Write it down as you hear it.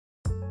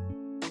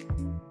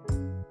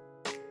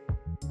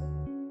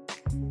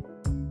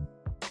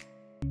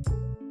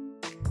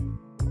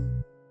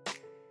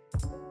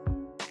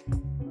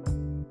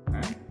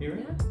You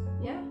ready?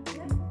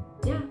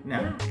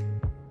 Yeah.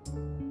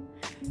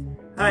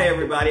 Hi,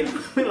 everybody.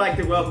 We'd like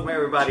to welcome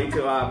everybody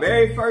to our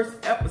very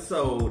first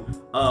episode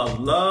of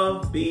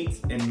Love,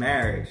 Beats, and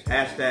Marriage.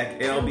 Hashtag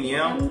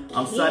LBM.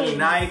 I'm Sunny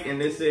Knight, and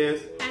this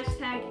is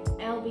Hashtag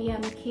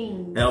LBM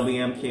Kings.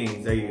 LBM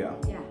Kings. There you go.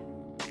 Yeah.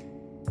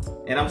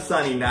 And I'm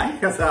Sunny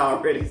Knight, as I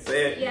already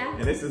said. Yeah.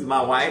 And this is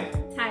my wife,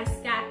 Ty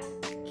Scott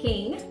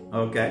King.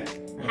 Okay.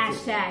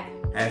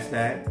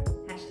 Hashtag.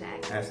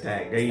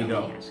 There you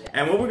go.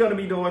 And what we're going to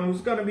be doing, we're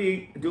going to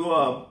be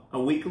doing a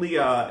weekly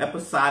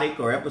episodic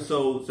or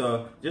episodes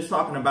just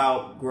talking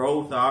about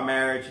growth, our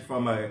marriage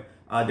from a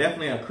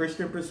definitely a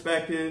Christian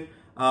perspective.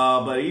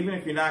 But even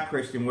if you're not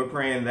Christian, we're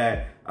praying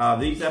that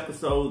these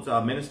episodes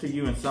minister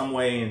you in some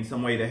way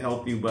to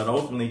help you, but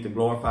ultimately to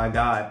glorify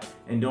God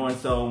in doing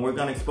so. And we're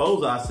going to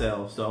expose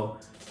ourselves. So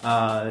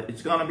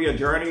it's going to be a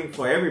journey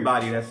for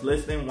everybody that's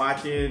listening,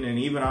 watching, and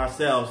even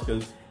ourselves,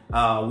 because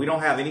we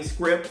don't have any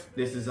script.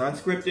 This is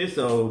unscripted,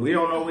 so we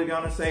don't know what we're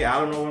going to say. I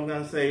don't know what I'm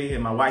going to say,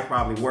 and my wife's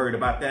probably worried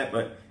about that,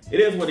 but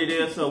it is what it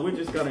is, so we're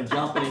just going to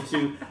jump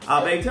into...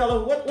 babe, tell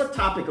us, what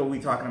topic are we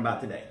talking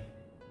about today?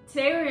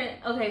 Today we're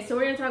going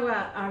to talk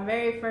about our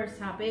very first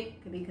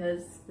topic,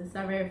 because this is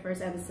our very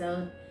first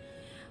episode.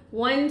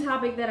 One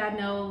topic that I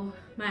know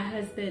my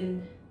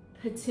husband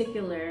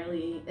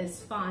particularly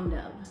is fond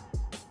of.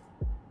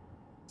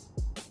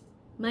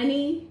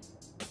 Money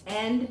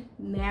and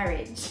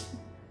marriage.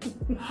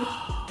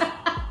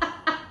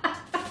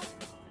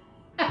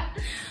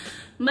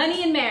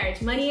 Money and marriage.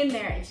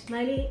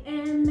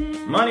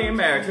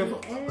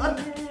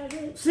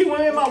 See, when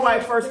me and my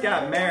wife first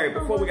got married,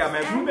 before we got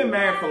married, we've been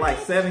married for like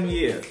 7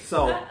 years.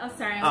 So,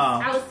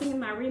 I was singing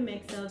my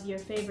remix of your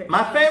favorite.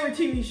 My favorite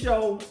TV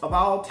show of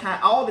all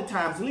time, all the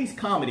times, at least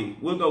comedy.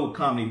 We'll go with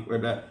comedy for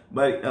that.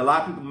 But a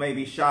lot of people may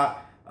be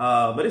shocked.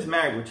 But it's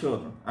Married with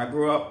Children. I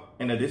grew up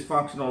in a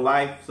dysfunctional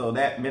life, so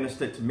that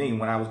ministered to me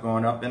when I was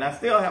growing up, and I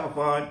still have a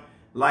fun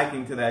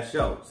liking to that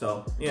show.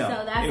 So, So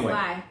that's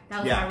why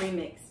that was my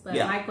remix. But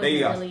Mike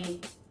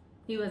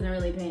wasn't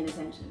really paying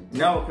attention.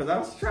 No, because I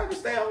was trying to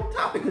stay on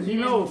topic. Because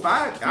if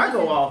I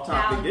go off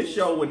topic, this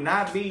show would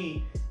not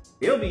be.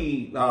 It'll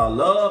be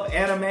love,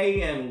 anime,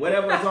 and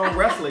whatever's on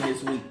wrestling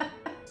this week.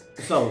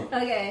 So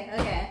okay.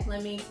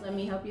 Let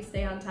me help you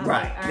stay on topic.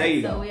 Right. All there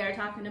you so go. we are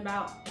talking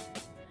about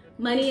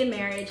money and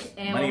marriage,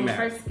 and when we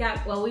first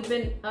got, we've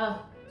been,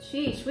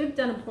 we've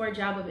done a poor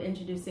job of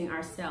introducing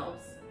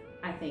ourselves,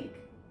 I think,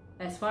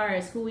 as far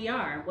as who we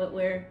are,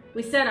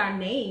 we said our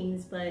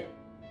names, but.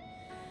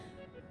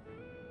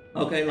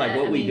 Okay, like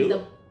what we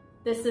do?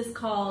 This is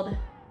called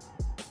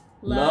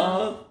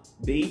Love,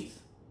 Beats,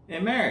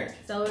 and Marriage.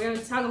 So we're going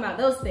to talk about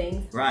those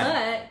things,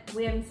 right? But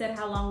we haven't said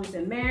how long we've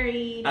been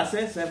married. I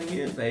said 7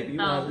 years, baby.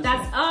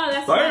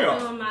 That's what I'm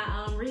doing my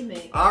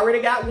remix. I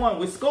already got one.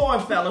 We're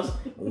scoring, fellas.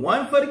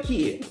 One for the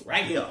kid,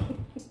 right here.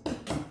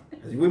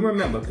 We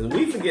remember, because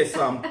we forget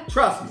something.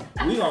 Trust me,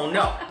 we gonna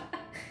know.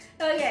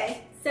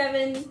 Okay,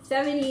 7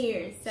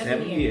 years.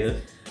 7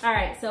 years. All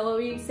right. So what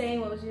were you saying?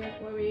 What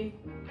were you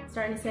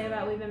starting to say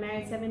about we've been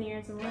married 7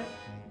 years and what?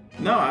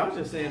 No, I was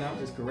just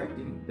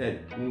correcting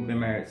that we've been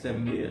married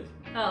 7 years.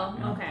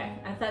 Oh, okay.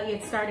 I thought you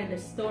had started a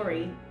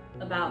story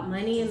about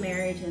money and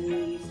marriage, and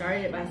you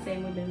started it by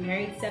saying we've been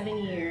married 7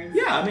 years.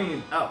 Yeah, I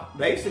mean,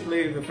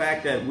 basically the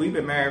fact that we've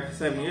been married for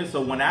 7 years.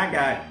 So when I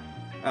got,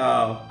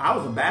 I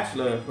was a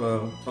bachelor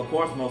for, of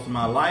course, most of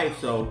my life.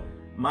 So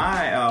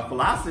my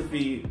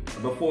philosophy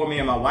before me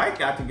and my wife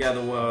got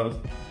together was,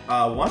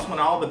 once when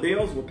all the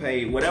bills were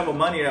paid, whatever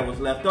money that was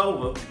left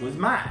over was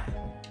mine.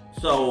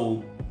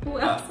 So who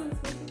else is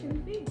it going to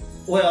be?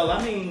 Well,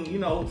 I mean,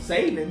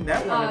 saving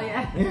that one. Oh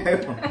yeah.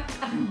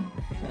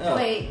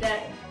 Wait,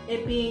 that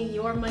it being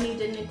your money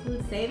didn't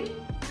include saving?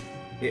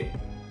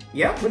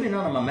 Yeah, putting it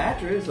under my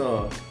mattress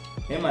or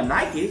in my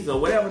Nikes or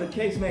whatever the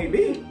case may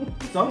be.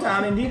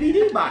 Sometimes in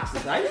DVD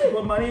boxes. I used to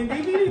put money in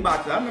DVD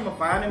boxes. I remember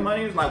finding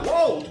money. It was like,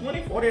 whoa,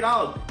 $20,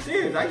 $40.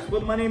 Serious. I used to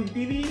put money in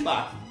DVD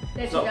boxes.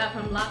 That you got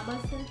from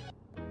Blockbuster?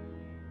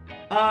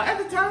 At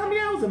the time,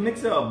 it was a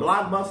mix of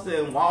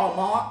Blockbuster and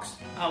Walmart.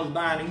 I was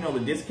buying, the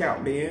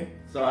discount bin.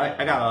 So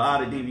I got a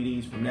lot of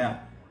DVDs from them.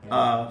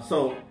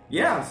 So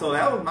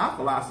that was my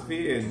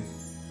philosophy. And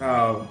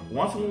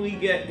once when we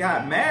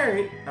got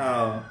married,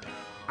 I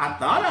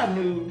thought I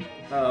knew,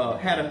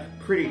 had a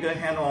pretty good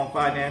handle on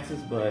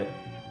finances, but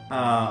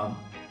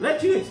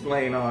let you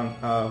explain on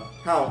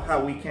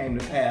how we came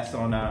to pass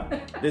on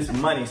this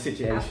money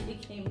situation. How we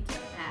came to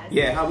pass.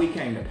 Yeah, how we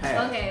came to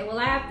pass. Okay, well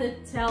I have to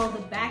tell the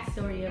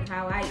backstory of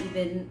how I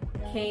even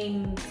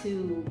came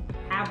to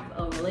have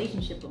a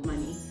relationship with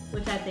money,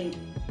 which I think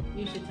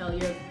you should tell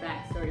your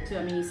backstory too.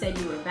 I mean, you said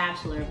you were a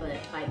bachelor, but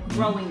like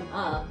growing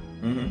up,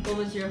 what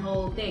was your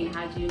whole thing?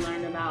 How did you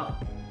learn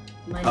about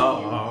money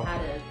and how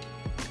to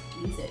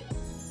use it?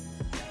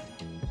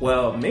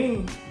 Well,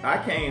 I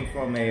came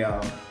from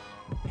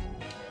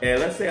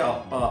let's say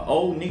a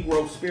old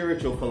Negro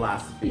spiritual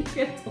philosophy.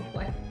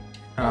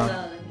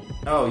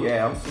 Oh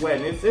yeah, I'm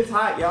sweating. It's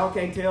hot. Y'all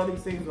can't tell these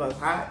things, but it's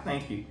hot.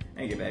 Thank you,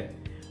 baby.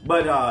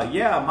 But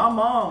yeah, my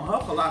mom, her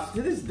philosophy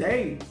to this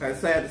day, it's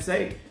sad to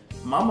say,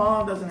 my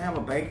mom doesn't have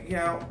a bank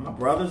account. My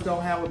brothers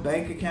don't have a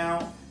bank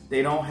account.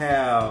 They don't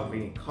have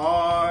any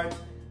cards.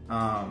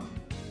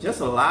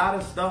 Just a lot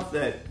of stuff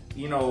that,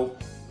 you know,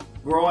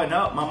 growing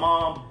up, my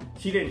mom,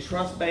 she didn't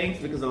trust banks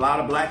because a lot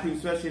of black people,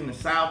 especially in the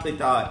South, they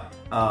thought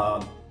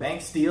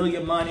banks steal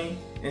your money,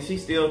 and she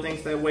still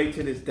thinks that way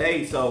to this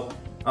day. So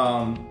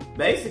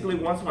basically,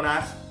 once when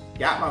I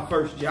got my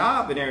first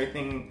job and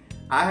everything,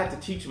 I had to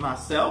teach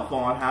myself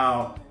on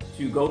how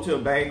to go to a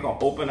bank or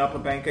open up a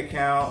bank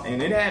account,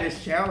 and it had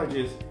its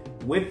challenges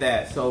with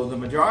that. So the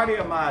majority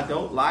of my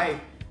adult life,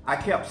 I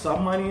kept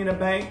some money in the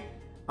bank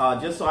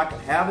just so I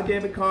could have a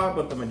debit card,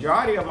 but the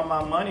majority of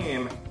my money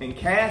in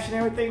cash and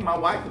everything, my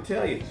wife would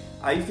tell you,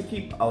 I used to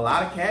keep a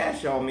lot of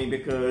cash on me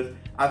because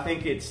I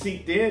think it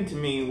seeped into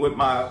me with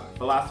my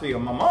philosophy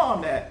of my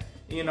mom that,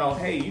 you know,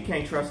 hey, you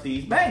can't trust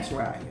these banks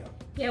around here.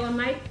 Yeah, when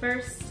Mike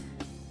first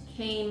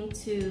came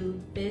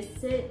to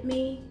visit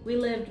me, we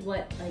lived,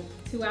 what, like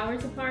 2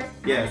 hours apart?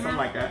 Yeah, something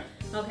like that.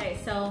 Okay,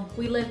 so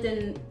we lived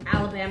in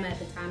Alabama at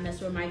the time.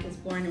 That's where Mike was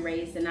born and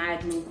raised, and I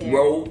had moved there.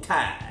 Roll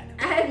Tide.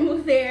 I had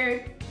moved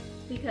there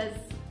because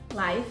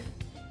life.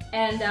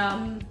 And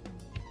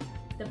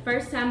the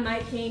first time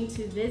Mike came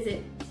to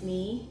visit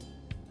me,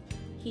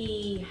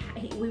 we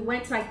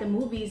went to like the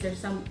movies or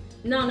some.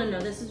 No,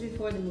 this was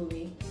before the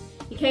movie.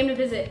 He came to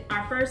visit.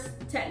 Our first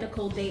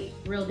technical date,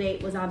 real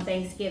date, was on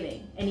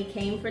Thanksgiving, and he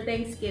came for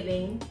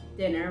Thanksgiving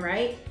dinner,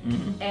 right?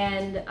 Mm-hmm.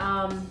 And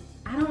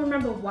I don't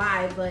remember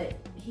why, but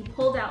he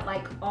pulled out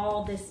like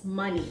all this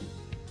money.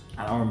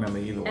 I don't remember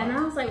either. And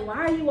I was like, why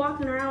are you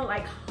walking around with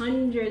like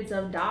hundreds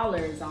of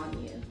dollars on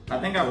you? I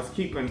think I was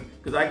keeping,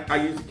 because I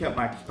used to keep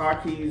my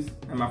car keys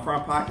in my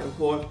front pocket, of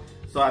course.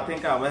 So I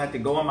think I would have to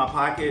go in my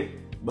pocket,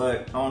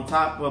 but on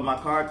top of my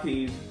car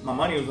keys, my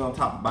money was on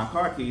top of my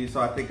car keys.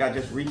 So I think I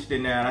just reached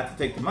in there and I had to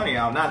take the money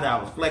out. Not that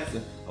I was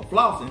flexing or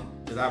flossing,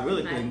 because I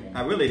really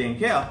didn't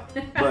care.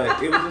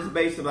 But it was just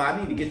based on I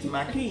need to get to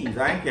my keys.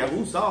 I didn't care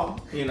who saw,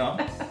 you know.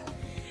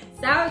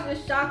 So I was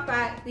just shocked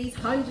by these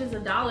hundreds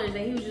of dollars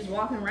that he was just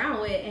walking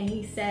around with, and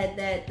he said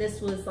that this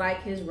was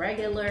like his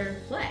regular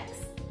flex.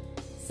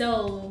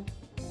 So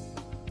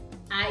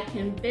I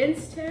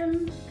convinced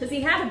him, because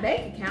he had a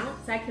bank account,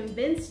 so I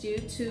convinced you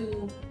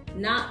to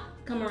not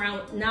come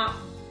around, not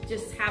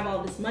just have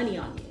all this money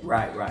on you.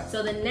 Right.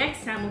 So the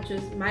next time, which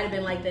might have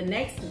been like the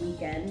next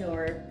weekend,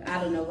 or I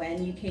don't know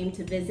when, you came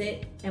to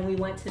visit and we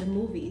went to the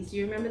movies. Do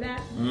you remember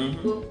that?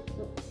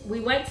 Mm-hmm. We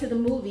went to the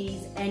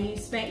movies and you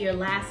spent your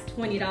last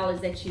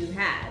 $20 that you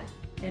had.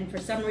 And for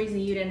some reason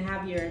you didn't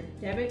have your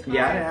debit card?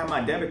 Yeah, I didn't have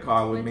my debit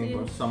card with me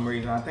for some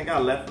reason. I think I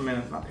left them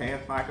in my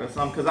pants pocket or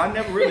something, because I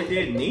never really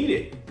did need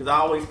it, because I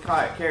always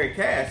carry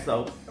cash.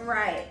 So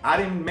right. I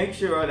didn't make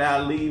sure that I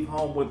leave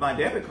home with my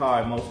debit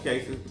card in most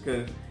cases,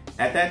 because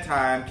at that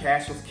time,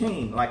 cash was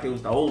king, like it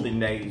was the olden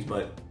days,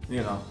 but,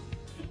 you know.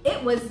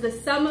 It was the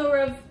summer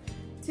of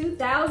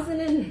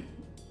 2011.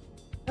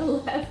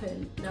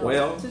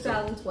 No,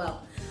 2012.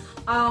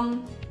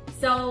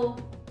 So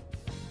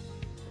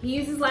he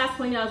used his last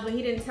 $20, but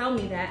he didn't tell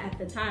me that at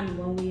the time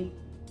when we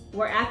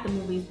were at the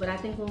movies. But I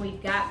think when we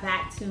got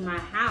back to my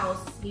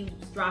house, he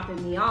was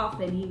dropping me off,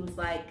 and he was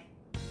like,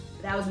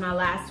 that was my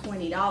last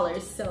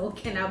 $20, so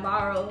can I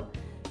borrow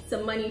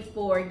some money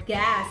for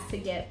gas to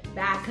get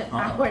back an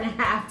hour and a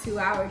half, 2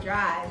 hour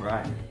drive.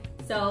 Right.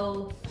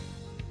 So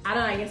I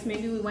don't know, I guess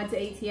maybe we went to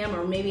ATM,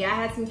 or maybe I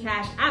had some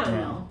cash, I don't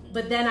know.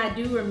 But then I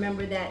do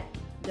remember that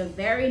the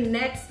very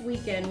next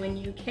weekend when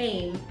you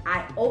came,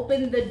 I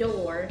opened the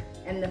door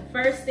and the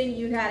first thing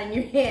you had in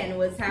your hand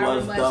was how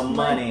much the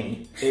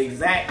money.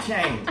 Exact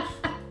change.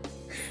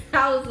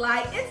 I was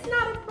like, it's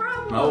not a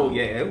problem. Oh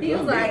yeah. He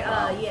was like,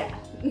 yeah.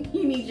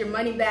 You need your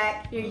money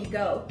back, here you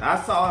go.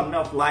 I saw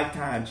enough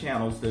Lifetime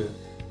channels to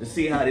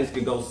see how this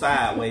could go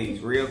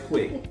sideways real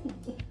quick.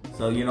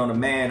 So, you know, the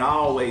man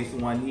always,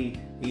 when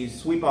he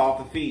sweep off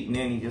the feet and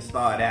then he just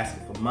started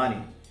asking for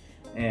money.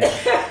 And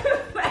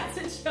that's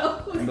a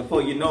joke. And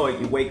before you know it,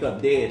 you wake up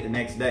dead the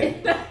next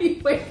day. You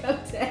wake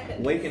up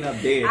dead. Waking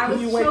up dead. I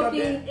was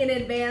joking in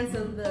advance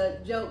of the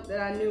joke that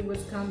I knew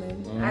was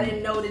coming. Mm-hmm. I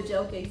didn't know the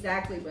joke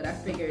exactly, but I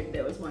figured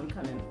there was one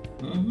coming.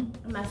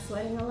 Mm-hmm. Am I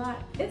sweating a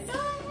lot?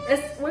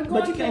 We're going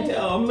but you can't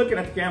tell. I'm looking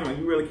at the camera.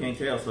 You really can't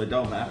tell, so it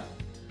don't matter.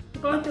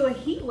 We're going through a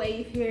heat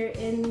wave here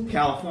in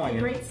California. The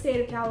great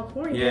state of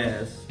California.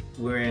 Yes.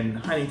 We're in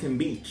Huntington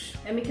Beach.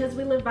 And because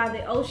we live by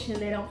the ocean,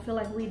 they don't feel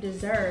like we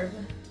deserve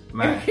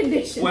air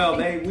conditioning. Well,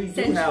 we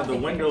do have the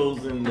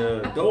windows and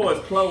the doors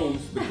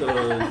closed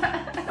because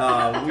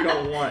we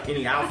don't want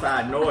any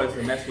outside noise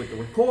to mess with the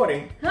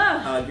recording.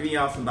 Giving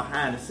y'all some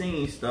behind the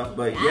scenes stuff.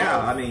 But yeah,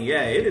 I mean,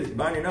 yeah, it is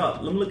burning up.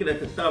 I'm looking at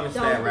the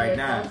thermostat right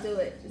now. Don't do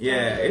it.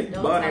 It's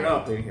burning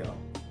up in here.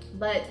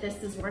 But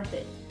this is worth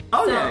it.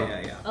 Oh, so,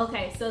 yeah.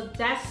 Okay, so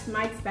that's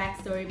Mike's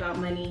backstory about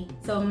money.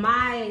 So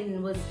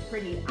mine was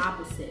pretty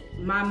opposite.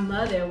 My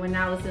mother, when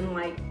I was in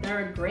like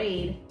 3rd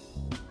grade,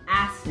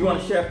 asked me. You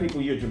want to share people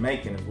you're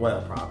Jamaican as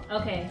well, probably.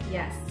 Okay,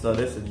 yes. So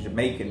this is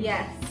Jamaican.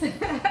 Yes.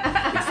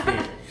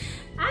 Experience.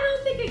 I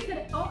don't think it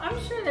could. Oh, I'm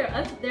sure there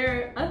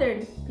are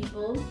other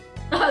people,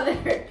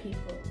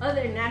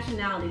 other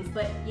nationalities.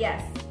 But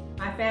yes,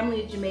 my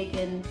family is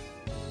Jamaican.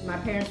 My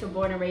parents were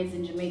born and raised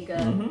in Jamaica.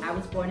 Mm-hmm. I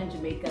was born in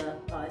Jamaica.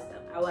 All that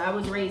stuff. I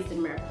was raised in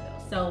America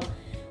though. So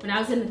when I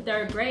was in the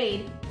 3rd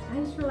grade, I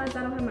just realized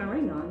I don't have my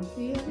ring on.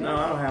 Do you? No,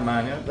 I don't have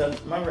mine.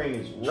 My ring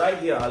is right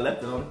here. I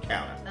left it on the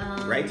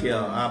counter. Right here.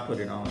 I'll put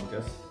it on.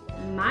 Just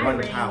my run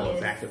the ring powers,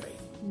 is activate.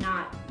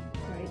 not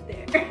right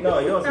there. No,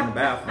 yours in the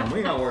bathroom. We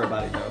ain't gonna worry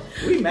about it though.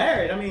 We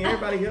married. I mean,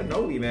 everybody here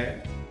know we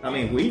married. I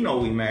mean, we know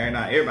we married.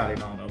 Not everybody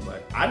don't know,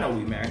 but I know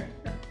we married.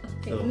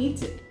 Okay, So. me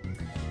too.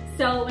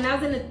 So when I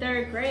was in the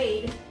 3rd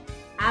grade,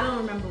 I don't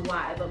remember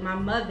why, but my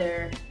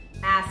mother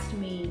asked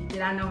me,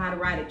 did I know how to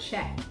write a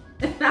check?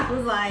 And I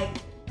was like,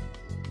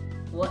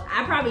 well,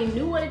 I probably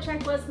knew what a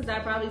check was because I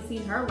probably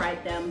seen her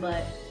write them,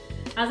 but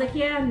I was like,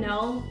 yeah,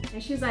 no.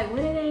 And she was like, what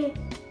are they?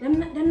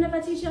 Them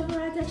never teach you how to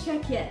write a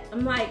check yet.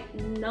 I'm like,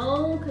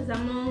 no, because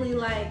I'm only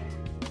like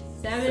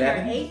 7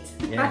 or 8.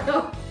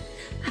 Yeah.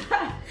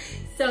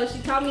 So she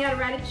taught me how to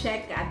write a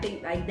check, I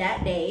think like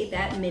that day,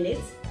 that minute.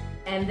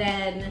 And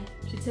then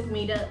she took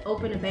me to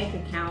open a bank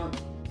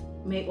account.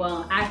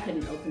 Well, I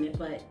couldn't open it,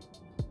 but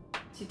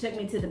she took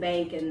me to the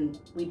bank and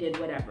we did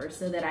whatever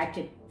so that I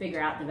could figure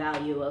out the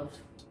value of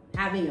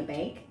having a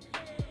bank.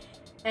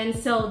 And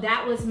so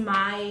that was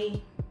my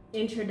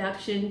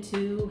introduction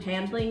to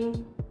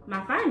handling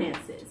my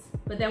finances.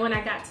 But then when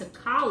I got to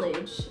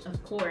college,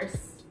 of course,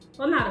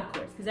 well, not of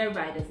course, because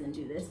everybody doesn't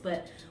do this,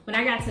 but when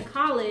I got to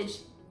college,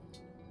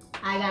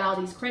 I got all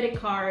these credit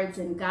cards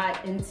and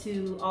got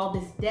into all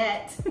this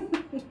debt.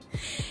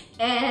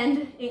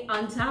 And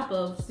on top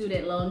of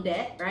student loan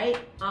debt, right?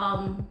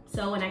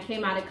 So when I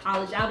came out of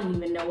college, I didn't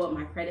even know what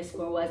my credit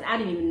score was. I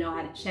didn't even know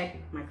how to check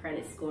my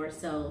credit score.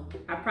 So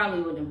I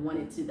probably wouldn't have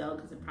wanted to though,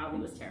 because it probably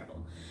was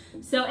terrible.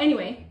 So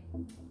anyway,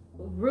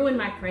 ruined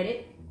my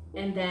credit.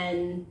 And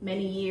then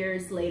many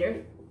years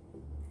later,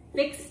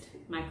 fixed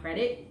my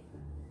credit,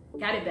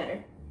 got it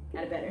better.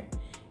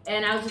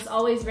 And I was just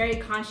always very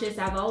conscious.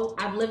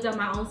 I've lived on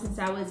my own since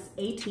I was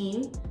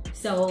 18.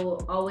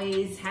 So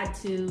always had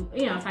to,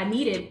 if I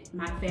needed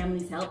my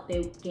family's help,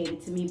 they gave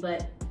it to me,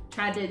 but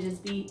tried to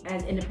just be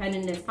as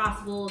independent as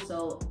possible.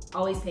 So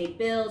always paid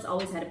bills,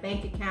 always had a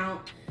bank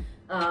account.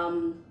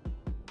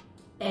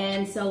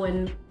 And so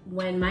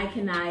when Mike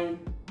and I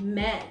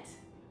met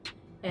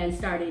and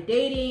started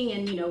dating,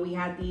 and we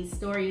had these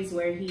stories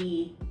where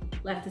he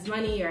left his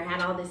money or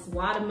had all this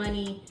wad of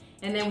money,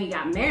 and then we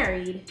got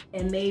married,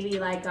 and maybe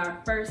like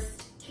our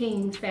first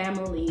King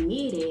family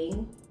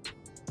meeting.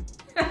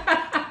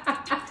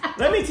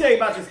 Let me tell you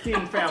about this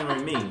King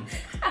family meeting.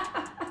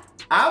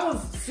 I was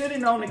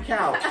sitting on the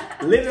couch,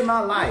 living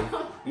my life.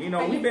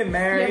 We've been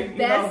married. Your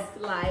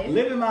best life.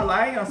 Living my life.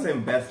 I ain't gonna say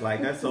best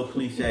life. That's so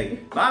cliche.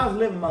 But I was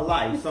living my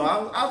life, so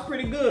I was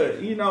pretty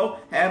good.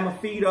 Had my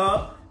feet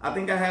up. I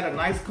think I had a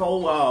nice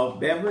cold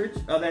beverage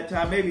at that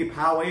time, maybe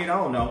Powerade, I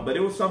don't know, but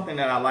it was something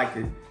that I liked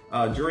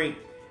to drink.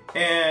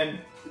 And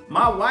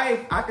my wife,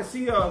 I could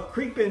see her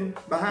creeping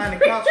behind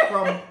the couch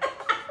from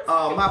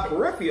my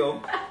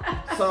peripheral.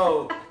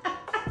 So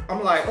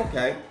I'm like,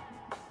 okay,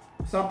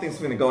 something's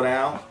gonna go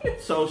down.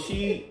 So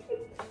she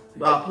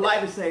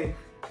politely say,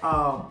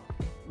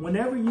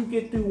 whenever you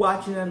get through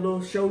watching that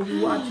little show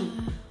you watching,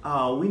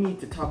 we need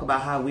to talk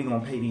about how we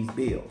gonna pay these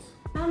bills.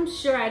 I'm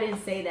sure I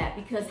didn't say that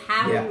because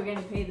how we were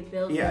gonna pay the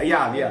bills. Yeah.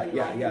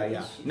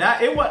 Now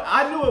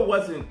I knew it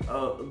wasn't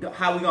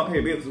how we gonna pay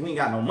the bills because we ain't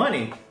got no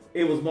money.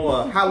 It was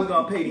more how we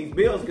gonna pay these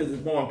bills because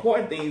there's more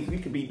important things we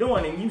could be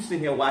doing, and you sitting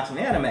here watching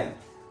anime.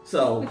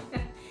 So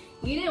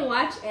you didn't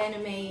watch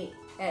anime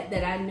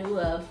that I knew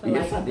of for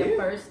the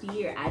first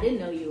year. I didn't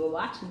know you were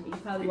watching. You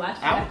probably watched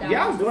it after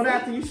I was doing it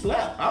after you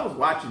slept. I was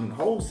watching the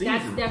whole season.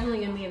 That's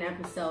definitely gonna be an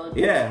episode.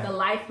 Yeah. The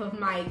life of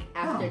Mike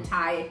after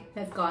Ty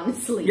has gone to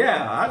sleep.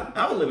 Yeah,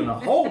 I was living a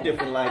whole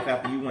different life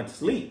after you went to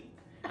sleep.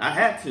 I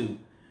had to.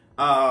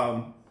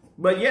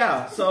 But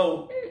yeah,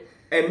 so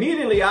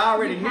immediately I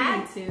already knew.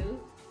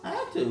 I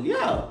had to,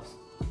 yeah.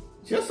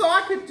 Just so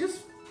I could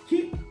just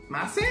keep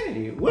my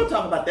sanity. We'll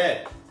talk about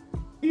that.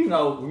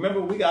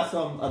 Remember we got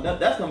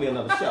that's gonna be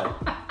another show.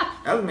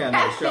 That'll be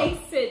another show. That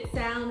makes it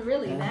sound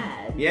really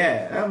bad.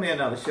 Yeah, that'll be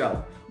another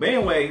show. But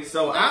anyway,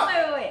 so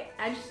wait.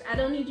 I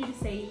don't need you to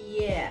say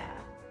yeah,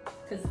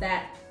 because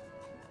that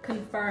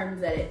confirms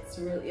that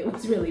it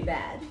was really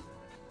bad.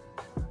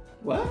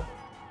 What?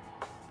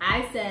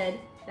 I said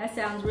that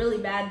sounds really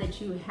bad that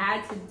you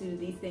had to do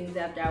these things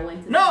after I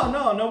went to.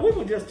 No. We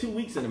were just 2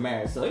 weeks in the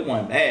marriage, so it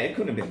wasn't bad. It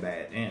couldn't have been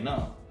bad. And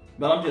no.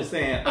 But I'm just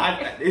saying,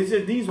 it's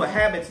just these were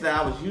habits that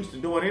I was used to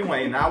doing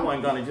anyway, and I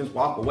wasn't gonna just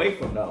walk away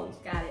from those.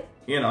 Got it.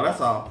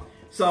 That's all.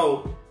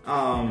 So,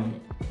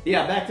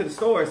 back to the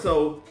story.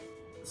 So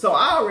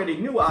I already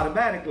knew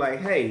automatically,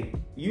 like, hey,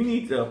 you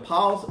need to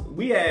pause.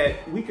 We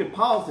could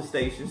pause the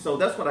station, so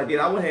that's what I did.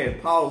 I went ahead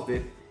and paused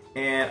it,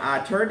 and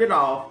I turned it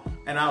off,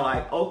 and I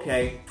like,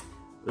 okay,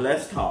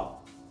 let's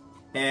talk.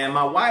 And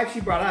my wife,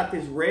 she brought out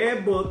this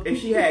red book, and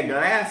she had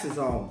glasses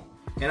on.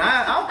 And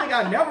I don't think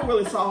I never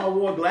really saw her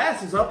wear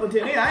glasses up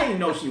until then. I didn't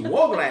know she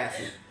wore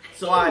glasses.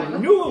 So I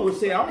knew it was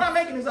serious. I'm not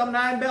making this up, I'm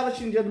not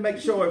embellishing just to make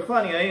sure it's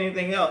funny or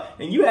anything else.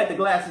 And you had the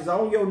glasses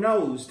on your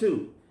nose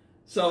too.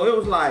 So it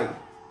was like,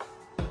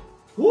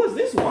 who is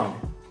this woman?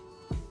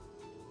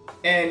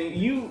 And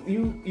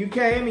you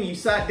came and you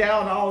sat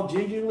down all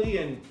gingerly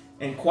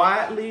and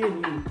quietly,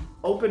 and you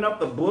opened up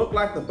the book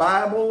like the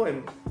Bible,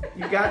 and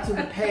you got to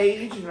the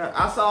page, and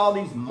I saw all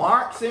these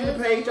marks in the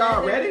page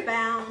already.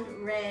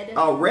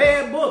 A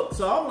red book.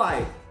 So I'm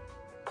like,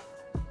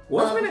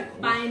 what's gonna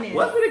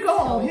go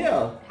on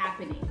here?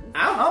 Happening.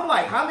 I'm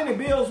like, how many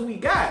bills we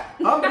got?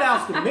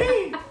 Unbeknownst to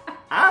me,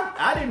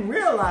 I didn't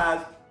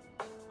realize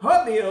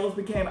her bills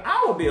became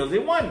our bills.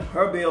 It wasn't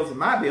her bills and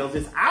my bills,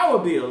 it's our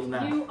bills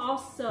now. You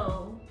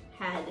also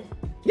had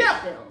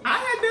bills. I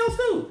had bills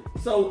too.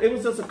 So it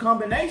was just a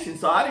combination.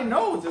 So I didn't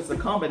know it was just a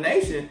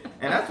combination.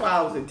 And that's why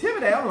I was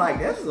intimidated. I'm like,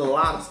 this is a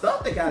lot of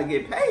stuff that gotta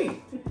get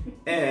paid.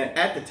 And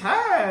at the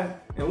time,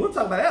 and we'll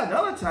talk about that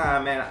another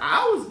time, man,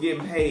 I was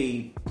getting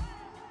paid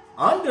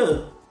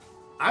under,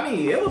 I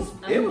mean, it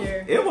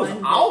was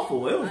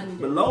awful. It was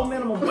below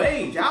minimum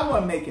wage. I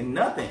wasn't making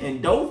nothing.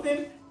 In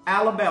Dothan,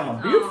 Alabama,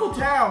 beautiful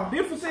town,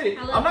 beautiful city.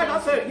 I'm not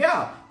gonna say,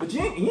 but you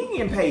ain't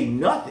getting paid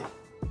nothing.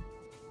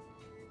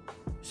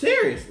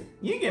 Seriously,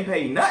 you ain't getting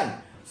paid nothing.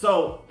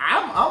 So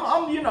I'm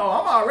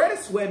already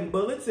sweating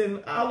bullets,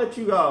 and I'll let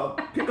you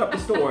pick up the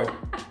story.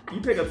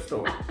 You pick up the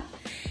story.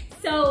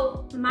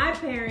 So my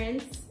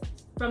parents,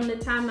 from the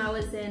time I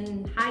was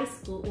in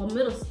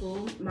middle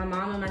school, my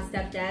mom and my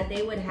stepdad,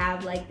 they would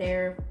have like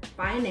their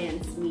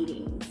finance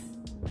meetings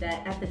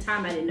that at the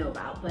time I didn't know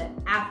about. But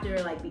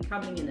after like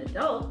becoming an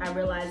adult, I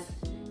realized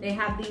they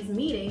have these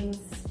meetings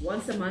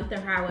once a month or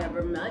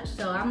however much.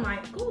 So I'm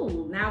like,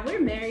 cool, now we're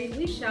married,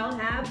 we shall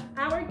have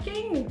our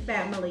King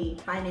family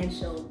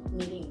financial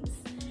meetings.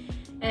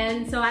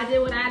 And so I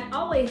did what I'd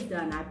always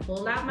done. I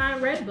pulled out my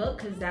red book,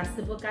 because that's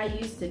the book I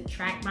used to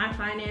track my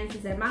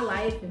finances and my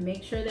life and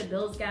make sure that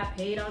bills got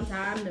paid on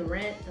time, the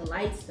rent, the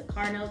lights, the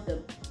car note.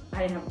 I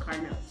didn't have a car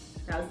note.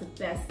 That was the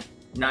best.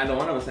 Neither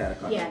one of us had a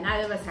car note. Yeah,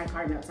 neither of us had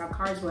car notes. Our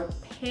cars were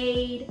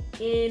paid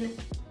in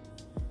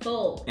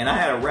full. And I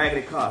had a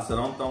raggedy car, so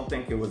don't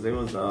think it was a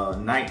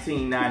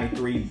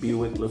 1993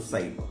 Buick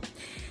LeSabre.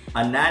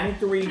 A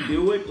 93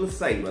 Buick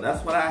LeSabre,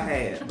 that's what I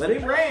had. But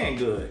it ran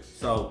good,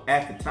 so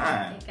at the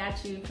time. It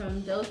got you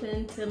from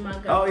Dothan to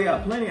Montgomery. Oh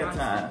yeah, plenty of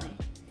time.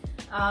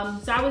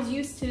 So I was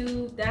used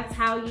to, that's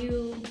how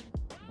you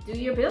do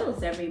your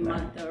bills every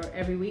month or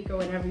every week or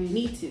whenever you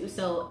need to.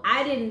 So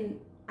I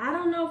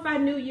don't know if I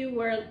knew you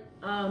were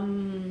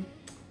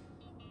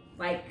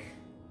like...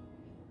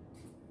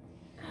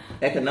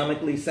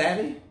 economically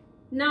savvy?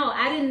 No,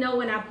 I didn't know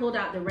when I pulled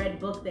out the red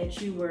book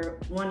that you were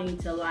wanting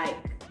to like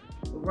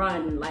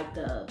run like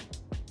the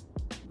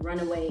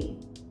runaway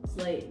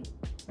slave.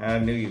 I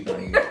knew you were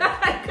going to use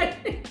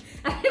that.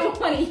 I didn't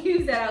want to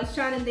use that. I was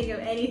trying to think of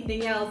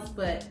anything else,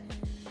 but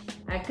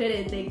I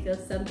couldn't think of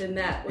something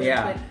that would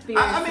put fear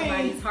in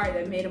somebody's heart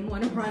that made them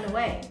want to run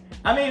away.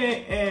 I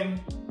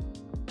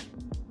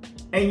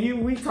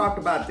mean, we talked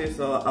about this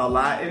a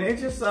lot, and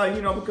it's just,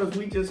 because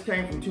we just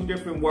came from two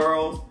different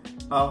worlds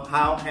of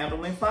how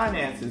handling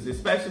finances,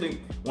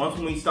 especially once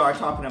when we started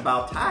talking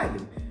about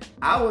tithing.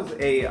 I was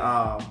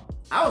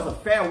a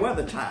fair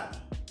weather tither.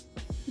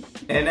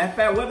 And that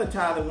fair weather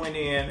tither went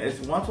in as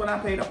once when I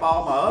paid up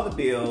all my other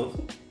bills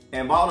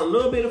and bought a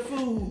little bit of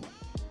food.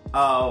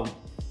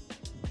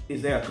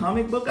 Is there a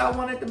comic book I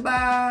wanted to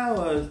buy,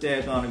 or is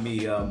there going to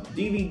be a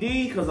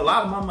DVD? Because a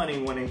lot of my money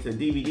went into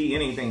DVD,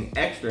 anything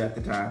extra at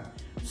the time.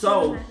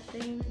 So,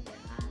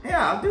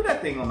 yeah, I'll do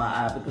that thing on my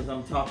eye because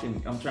I'm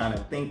trying to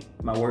think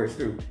my words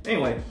through.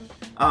 Anyway,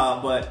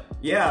 but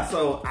yeah,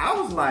 so I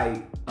was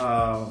like,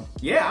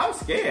 I was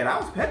scared. I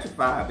was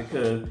petrified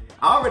because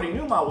I already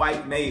knew my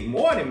wife made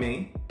more than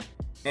me.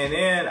 And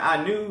then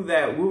I knew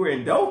that we were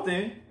in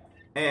Dothan,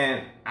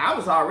 and I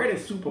was already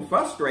super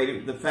frustrated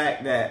with the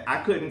fact that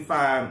I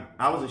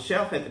was a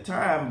chef at the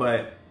time,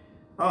 but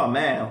oh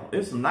man,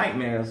 it's some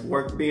nightmares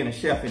being a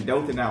chef in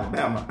Dothan,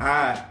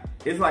 Alabama.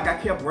 It's like I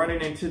kept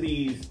running into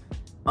these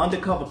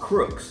undercover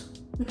crooks.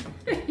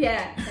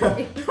 Yeah.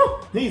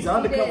 These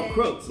undercover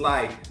crooks,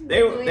 like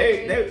they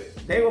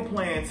were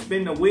playing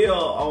spin the wheel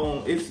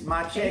on it's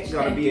my check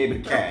gonna be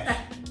able to cash.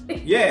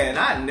 Yeah, and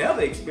I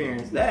never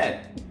experienced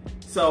that.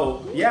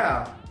 So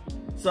yeah.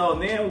 So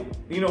then,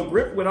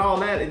 gripped with all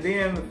that, and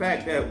then the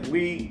fact that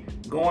we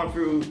going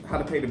through how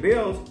to pay the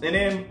bills, and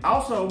then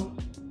also,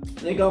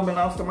 they go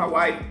unbeknownst to my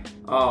wife,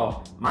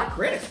 my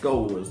credit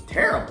score was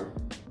terrible.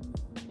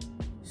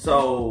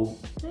 So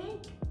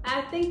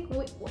I think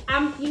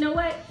you know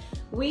what?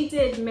 We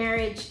did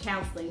marriage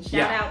counseling.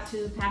 Shout out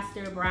to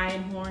Pastor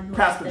Brian Horn. Who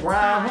Pastor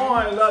Brian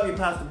Horn, love you,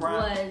 Pastor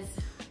Brian.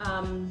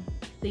 Was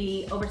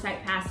the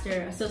oversight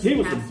pastor,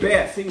 associate pastor. The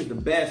best. He was the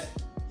best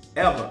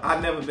ever.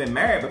 I've never been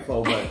married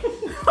before, but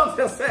I'm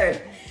just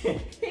saying.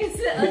 He's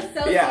the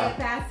associate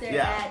pastor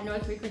at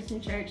North Free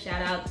Christian Church.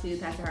 Shout out to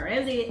Pastor Hart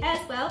Ramsey as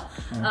well,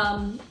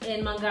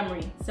 in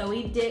Montgomery. So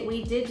we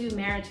did do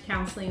marriage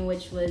counseling,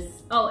 which was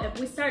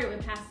we started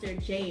with Pastor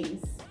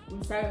James.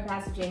 We started with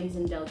Pastor James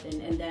in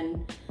Dothan, and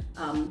then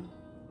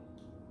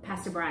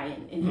Pastor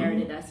Brian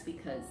inherited us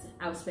because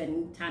I was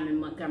spending time in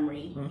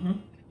Montgomery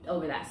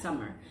over that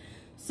summer.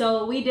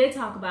 So we did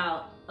talk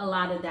about a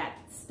lot of that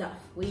stuff.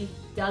 We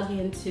dug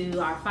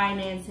into our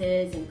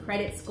finances and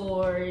credit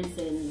scores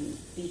and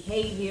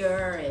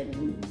behavior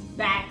and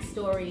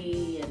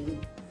backstory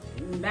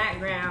and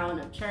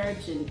background of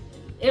church, and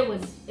it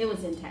was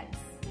intense,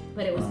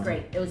 but it was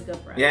great. It was good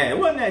for us. Yeah, it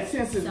wasn't that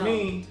tense as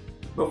me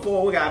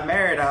before we got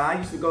married. I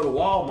used to go to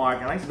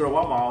Walmart, and I used to go to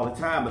Walmart all the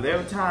time, but there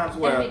were times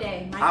where every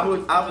day. I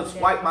would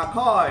swipe my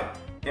card.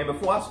 And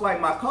before I swipe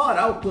my card,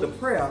 I would put a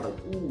prayer. I was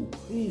like, ooh,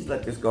 please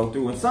let this go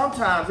through. And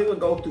sometimes it would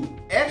go through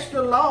extra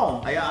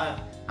long.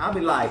 I'd be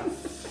like,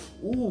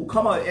 ooh,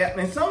 come on.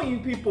 And some of you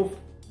people,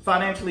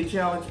 financially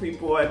challenged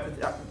people,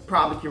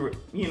 probably can,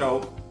 you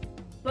know.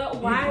 But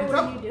why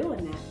were you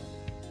doing that?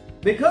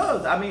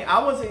 Because, I mean,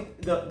 I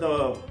wasn't,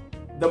 the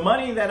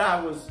money that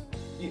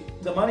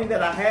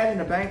I had in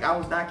the bank, I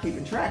was not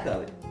keeping track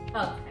of it.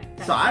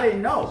 Okay. So I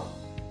didn't know,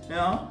 you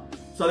know.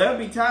 So there would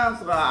be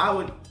times where I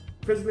would,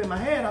 physically in my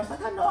head, I was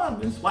like, I know I've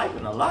been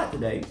swiping a lot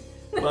today.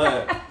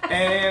 But,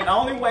 and the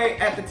only way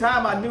at the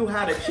time I knew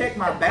how to check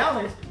my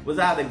balance was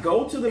either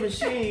go to the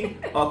machine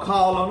or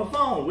call on the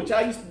phone, which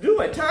I used to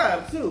do at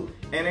times too.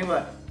 And they were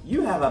like,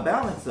 you have a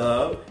balance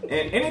of,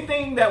 and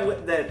anything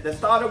that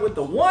started with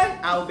the 1,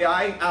 I would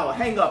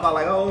hang up. I was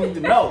like, I don't need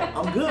to know.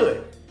 I'm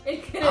good.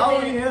 It could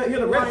have been hear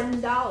the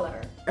rest. $1.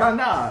 Nah,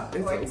 no,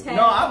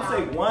 I would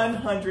say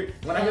 100.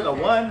 When I hit a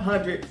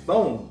 100,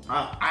 boom,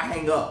 I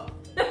hang up.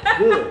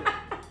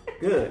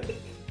 Good.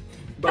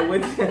 But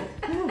when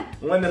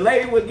the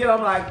lady would get,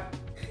 I'm like,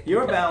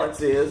 your balance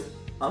is,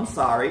 I'm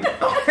sorry,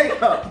 I'll hang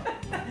up.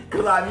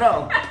 Because I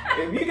know,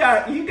 if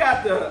you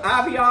got the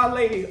IVR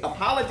lady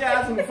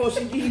apologizing before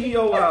she give you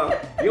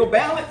your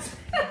balance,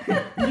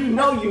 you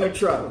know you're in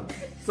trouble.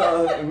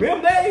 So in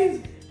them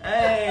days,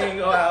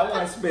 I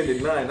wasn't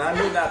spending nothing.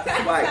 I knew not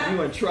to swipe,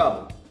 you in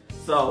trouble.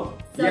 So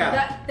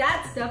yeah.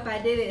 That stuff I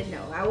didn't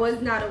know. I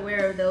was not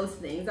aware of those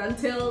things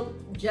until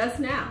just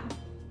now.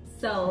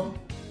 So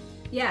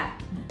yeah.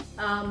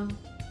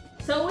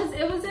 So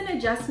it was an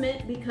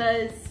adjustment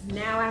because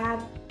now I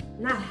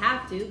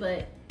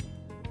but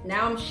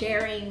now I'm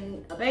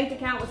sharing a bank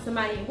account with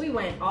somebody, and we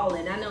went all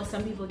in. I know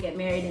some people get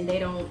married and they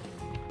don't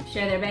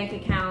share their bank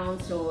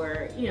accounts,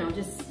 or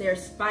just their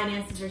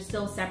finances are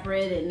still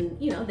separate, and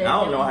I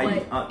don't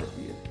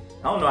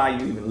know how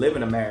you even live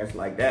in a marriage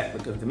like that,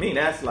 because to me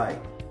that's like,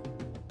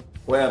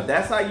 well, if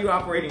that's how you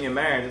operate in your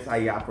marriage, that's how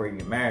you operate in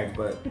your marriage.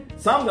 But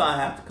some gonna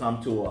have to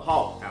come to a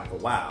halt after a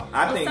while.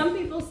 I think some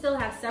people still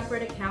have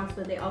separate accounts,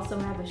 but they also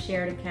have a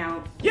shared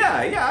account. Yeah,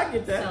 I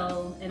get that.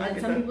 So, and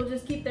then some people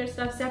just keep their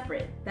stuff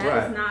separate.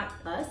 That is not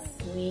us.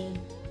 We,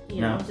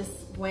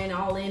 just went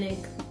all in.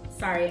 And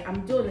sorry,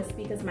 I'm doing this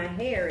because my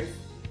hair is.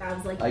 I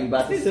was like, are you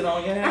about to sit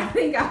on your hair? I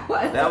think I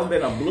was. That would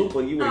have been a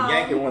blooper. You would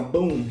yank it when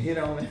boom hit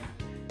on it.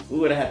 We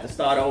would have had to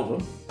start over,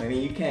 and then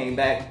you came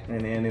back,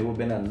 and then it would have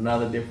been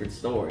another different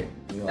story.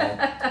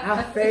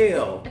 I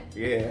failed.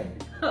 Yeah.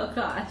 Oh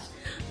gosh.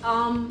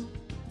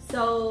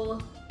 So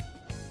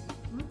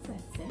what's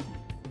that saying?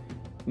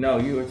 No,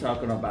 you were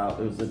talking about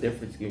it was a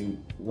difference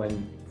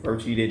when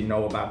first you didn't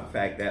know about the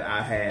fact that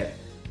I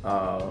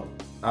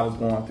was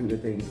going through the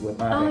things with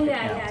my bank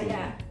account.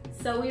 Yeah.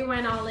 So we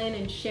went all in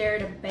and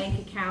shared a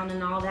bank account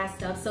and all that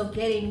stuff. So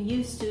getting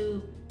used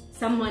to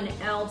someone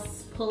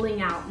else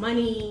pulling out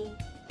money.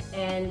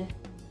 And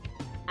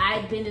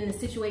I'd been in a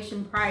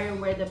situation prior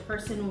where the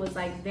person was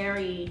like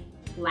very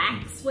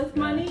lax with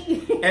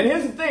money. And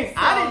here's the thing,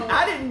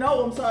 I didn't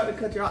know, I'm sorry to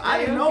cut you off, I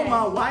didn't know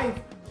my wife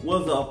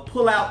was a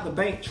pull out the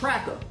bank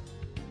tracker.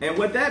 And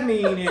what that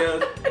means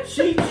is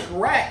she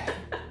tracked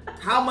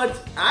how much,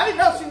 I didn't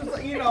know she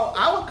was,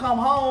 I would come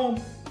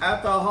home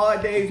after a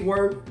hard day's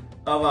work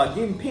of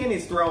getting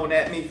pennies thrown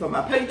at me for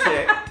my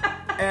paycheck.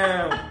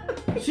 And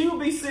she would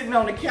be sitting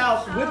on the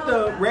couch with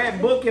the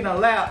red book in her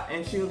lap,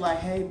 and she was like,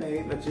 hey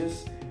babe, I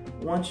just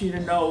want you to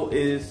know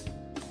is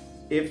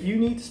if you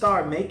need to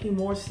start making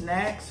more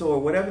snacks or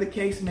whatever the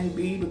case may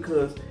be,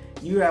 because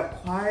you have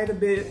quite a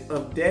bit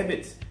of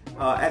debits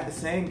at the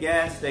same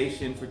gas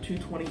station for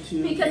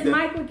 $2.22. Because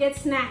Mike would get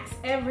snacks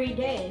every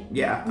day.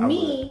 Yeah.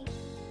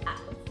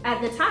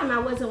 At the time, I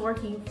wasn't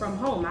working from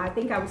home. I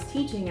think I was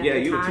teaching at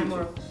the time,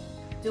 or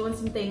doing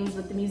some things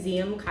with the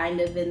museum, kind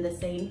of in the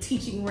same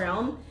teaching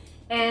realm.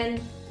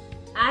 And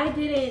I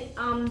didn't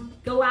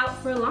go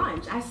out for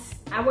lunch.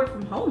 I work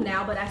from home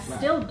now, but I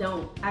still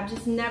don't. I've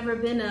just never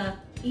been a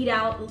eat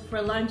out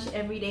for lunch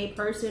everyday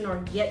person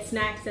or get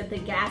snacks at the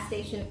gas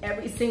station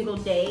every single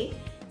day.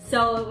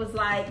 So it was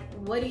like,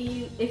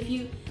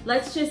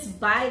 let's just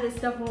buy this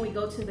stuff when we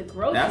go to the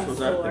grocery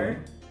store.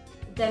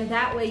 Then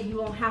that way you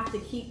won't have to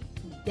keep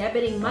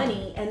debiting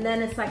money. And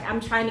then it's like, I'm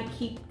trying to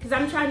keep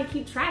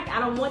track. I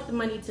don't want the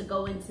money to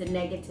go into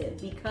negative,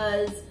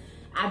 because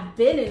I've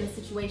been in a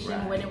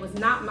situation when it was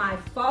not my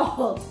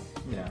fault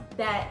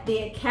that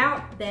the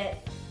account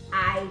that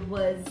I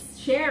was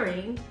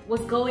sharing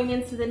was going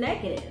into the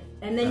negative.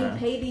 And then you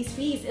pay these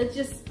fees. It's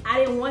just, I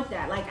didn't want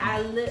that. Like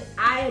I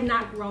had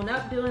not grown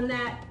up doing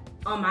that.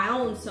 on my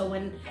own. So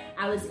when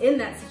I was in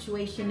that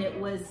situation, it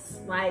was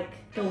like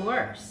the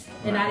worst.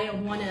 And I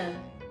didn't want to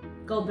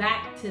go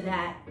back to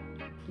that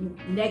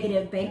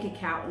negative bank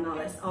account and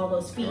all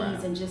those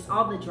fees and just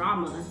all the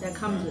drama that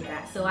comes with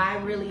that. So I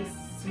really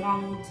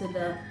swung to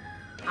the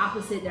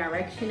opposite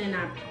direction, and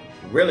I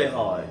really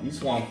hard. You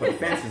swung for the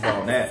fences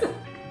on that.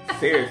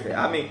 Seriously,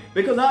 I mean,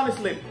 because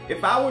honestly,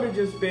 if I would have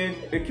just been,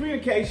 the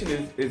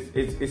communication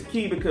is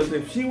key, because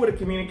if she would have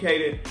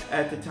communicated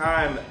at the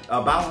time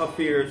about her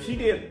fears, she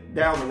did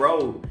down the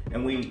road,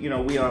 and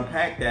we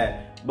unpacked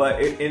that.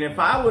 But if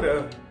I would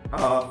have,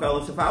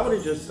 fellas, if I would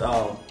have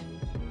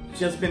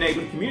just been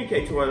able to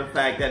communicate to her the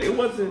fact that it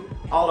wasn't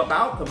all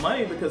about the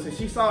money, because if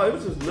she saw it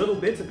was just little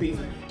bits and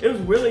pieces, it was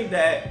really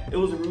that it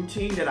was a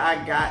routine that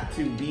I got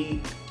to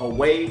be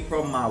away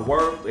from my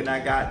work, and I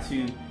got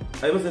to.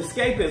 It was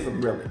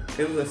escapism, really.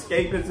 It was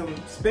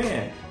escapism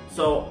spin.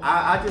 So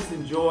I just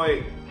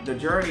enjoyed the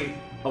journey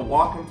of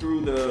walking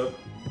through the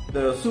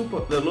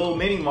little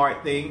mini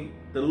mart thing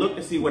to look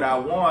to see what I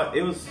want.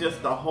 It was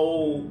just a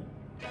whole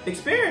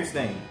experience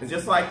thing. It's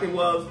just like it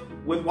was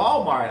with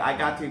Walmart. I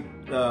got to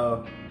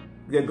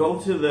go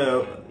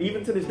to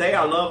even to this day,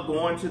 I love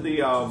going to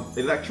the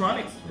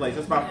electronics place.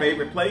 That's my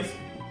favorite place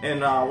in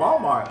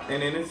Walmart.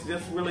 And then it's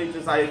just really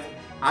just I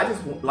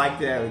just like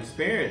that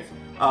experience.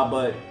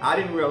 But I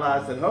didn't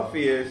realize that her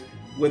fears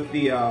with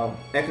the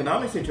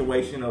economic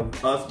situation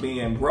of us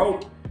being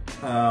broke,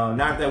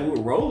 not that we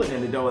were rolling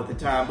in the dough at the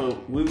time,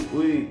 but we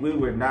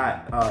were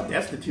not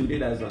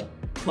destituted, as a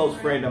close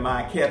friend of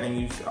mine, Kevin,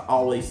 used to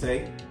always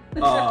say.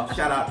 Shout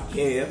out to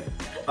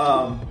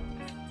Kev.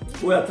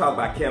 We'll talk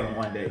about Kevin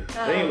one day.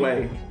 But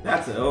anyway,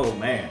 that's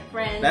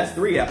Friends. That's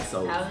 3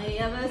 episodes. How many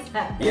of us have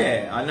that?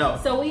 Yeah, I know.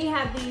 So we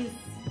had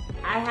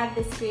I had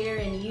this fear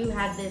and you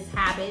had this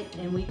habit,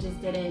 and we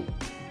just didn't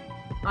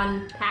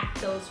unpack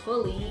those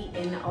fully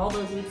in all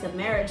those weeks of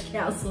marriage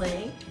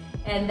counseling,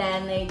 and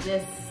then they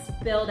just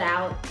spilled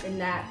out in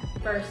that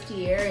first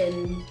year,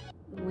 and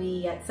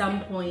we at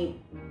some point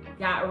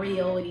got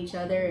real with each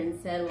other and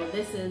said, well,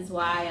 this is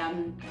why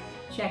I'm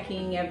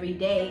checking every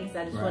day, because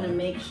I just want to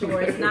make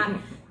sure it's not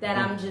that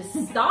I'm just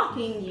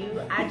stalking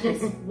you. I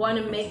just want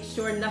to make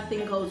sure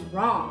nothing goes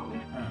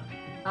wrong.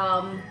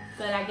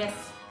 But I guess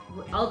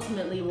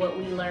ultimately what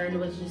we learned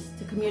was just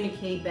to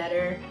communicate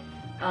better.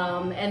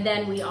 And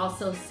then we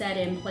also set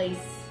in place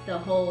the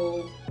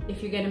whole,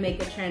 if you're going to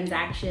make a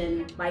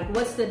transaction, like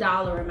what's the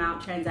dollar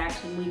amount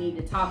transaction we need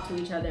to talk to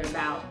each other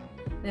about.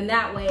 Then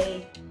that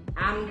way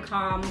I'm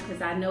calm,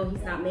 because I know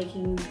he's not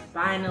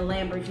buying a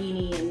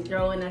Lamborghini and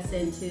throwing us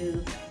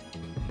into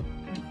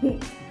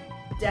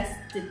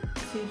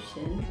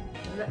destitution.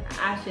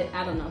 I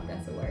don't know if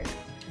that's a word.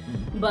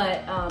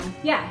 But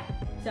yeah,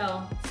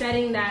 so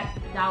setting that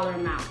dollar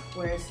amount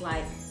where it's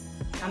like,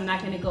 I'm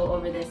not going to go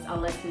over this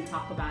unless we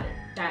talk about it.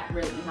 That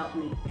really helped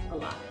me a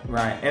lot.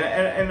 Right.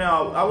 And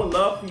I would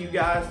love for you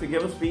guys to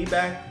give us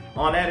feedback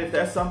on that, if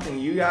that's something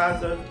you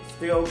guys are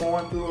still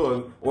going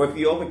through, or if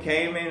you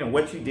overcame it and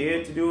what you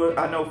did to do it.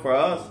 I know for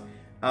us,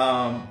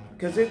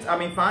 because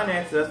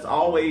finance, that's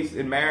always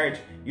in marriage.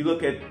 You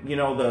look at,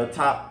 the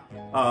top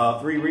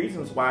 3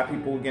 reasons why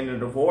people get a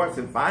divorce,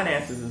 and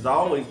finances is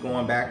always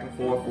going back and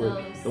forth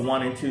with the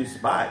 1 and 2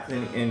 spots.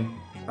 And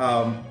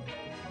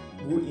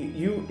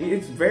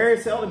it's very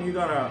seldom you're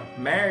gonna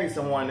marry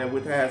someone that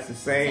has the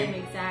same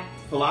exact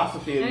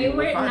philosophy.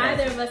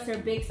 Neither of us are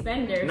big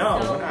spenders. No,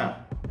 we're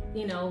not.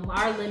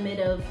 Our limit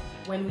of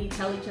when we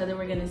tell each other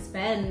we're gonna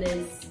spend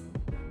is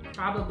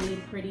probably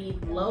pretty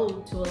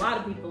low to a lot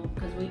of people,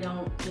 because we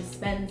don't just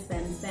spend.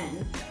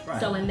 Right.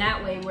 So in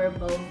that way, we're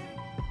both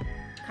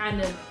kind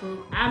of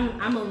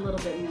I'm a little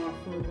bit more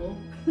frugal.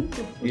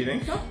 You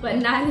think so? But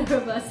neither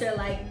of us are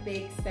like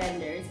big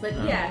spenders. But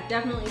yeah,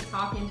 definitely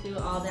talking through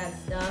all that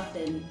stuff,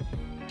 and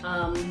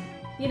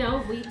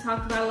we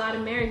talked about a lot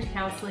of marriage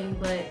counseling,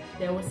 but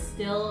there was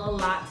still a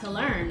lot to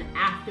learn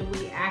after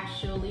we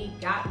actually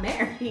got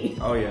married.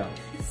 Oh yeah.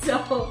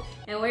 So,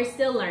 and we're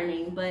still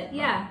learning, but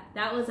yeah,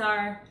 that was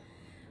our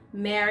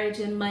marriage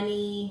and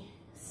money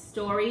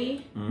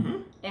story.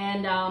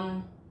 And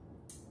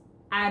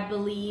I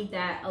believe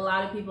that a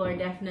lot of people are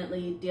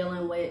definitely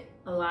dealing with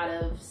a lot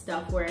of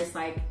stuff where it's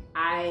like,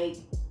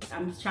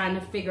 I'm trying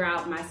to figure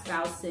out my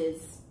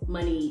spouse's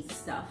money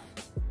stuff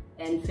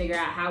and figure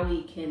out how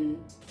we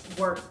can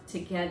work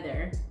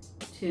together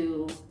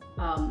to,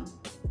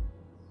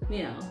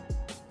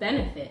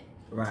 benefit.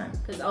 Right.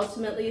 Because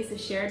ultimately it's a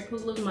shared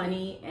pool of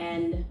money,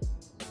 and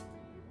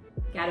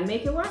gotta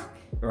make it work.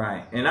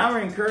 Right. And I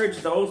would encourage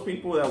those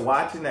people that are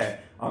watching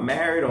that are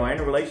married or in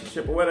a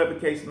relationship or whatever the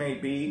case may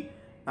be,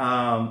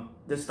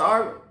 to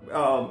start,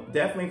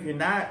 definitely if you're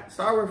not,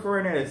 start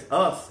referring to it as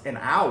us and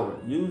our.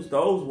 Use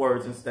those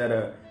words instead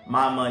of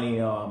my money,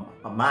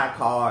 my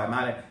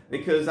car,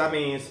 because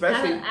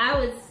especially...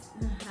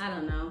 I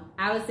don't know.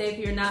 I would say if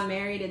you're not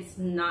married, it's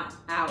not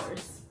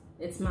ours.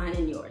 It's mine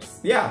and yours.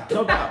 Yeah,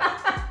 no doubt.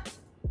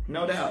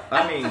 No doubt.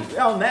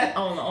 On that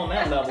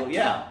level,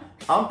 yeah.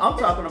 I'm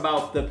talking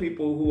about the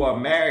people who are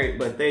married,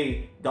 but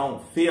they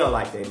don't feel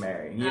like they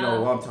married. You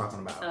know what I'm talking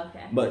about.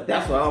 Okay. But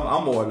that's what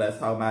I'm more or less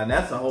talking about. And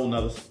that's a whole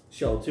nother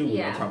show, too, we're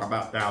going to talk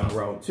about down the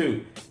road,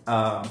 too.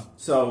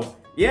 So,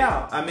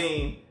 yeah, I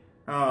mean,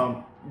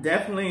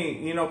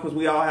 definitely, you know, because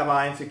we all have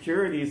our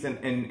insecurities,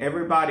 and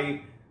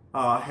everybody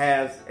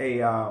has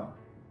a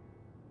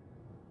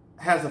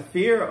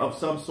fear of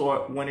some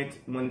sort when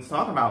it's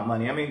talking about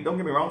money. I mean, don't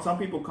get me wrong. Some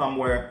people come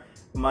where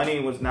money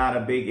was not a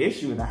big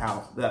issue in the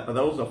house.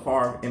 Those are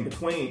far in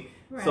between.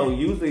 Right. So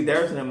usually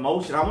there's an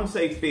emotion. I wouldn't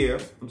say fear.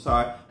 I'm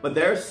sorry, but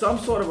there's some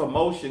sort of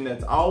emotion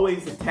that's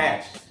always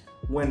attached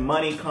when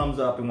money comes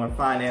up and when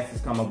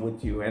finances come up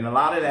with you. And a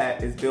lot of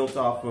that is built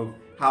off of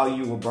how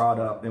you were brought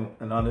up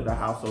and under the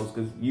households,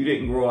 because you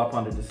didn't grow up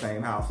under the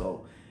same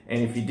household.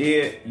 And if you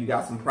did, you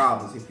got some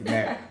problems if you're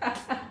married.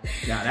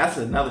 Now, that's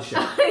another show.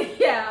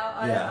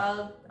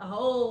 A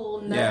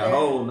whole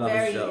nother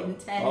very show.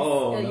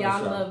 Intense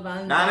Young Love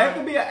Bun. Now, there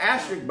could be an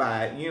asterisk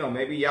by it. You know,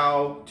 maybe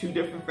y'all, two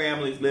different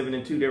families living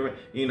in two different,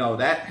 you know,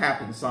 that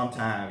happens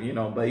sometime, you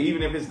know. But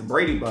even if it's the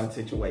Brady Bunch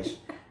situation,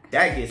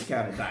 that gets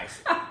kind of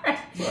dicey. All right.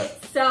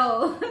 But,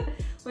 so,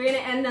 we're going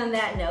to end on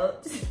that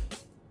note.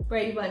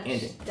 Brady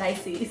Bunch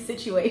dicey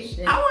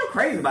situation. I wasn't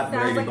crazy about the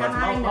Brady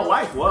Bunch. My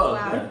wife was.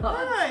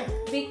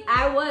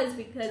 I was,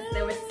 because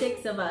there were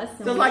 6 of us.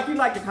 Just like you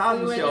like the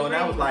Cosby Show, and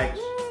I was like,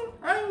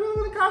 I ain't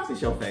really a Cosby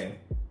Show fan.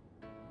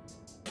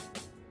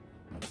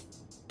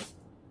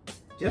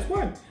 Just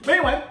one. But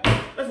anyway,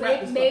 let's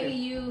wrap this up.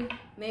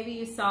 Maybe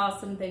you saw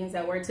some things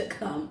that were to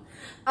come.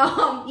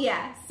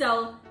 Yeah.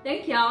 So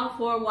thank y'all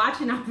for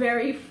watching our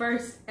very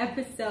first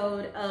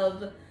episode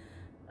of.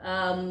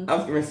 I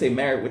was gonna say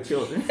Married with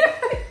Children.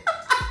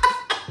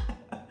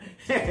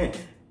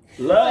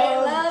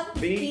 Love,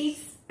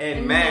 Beats,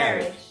 and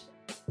Marriage.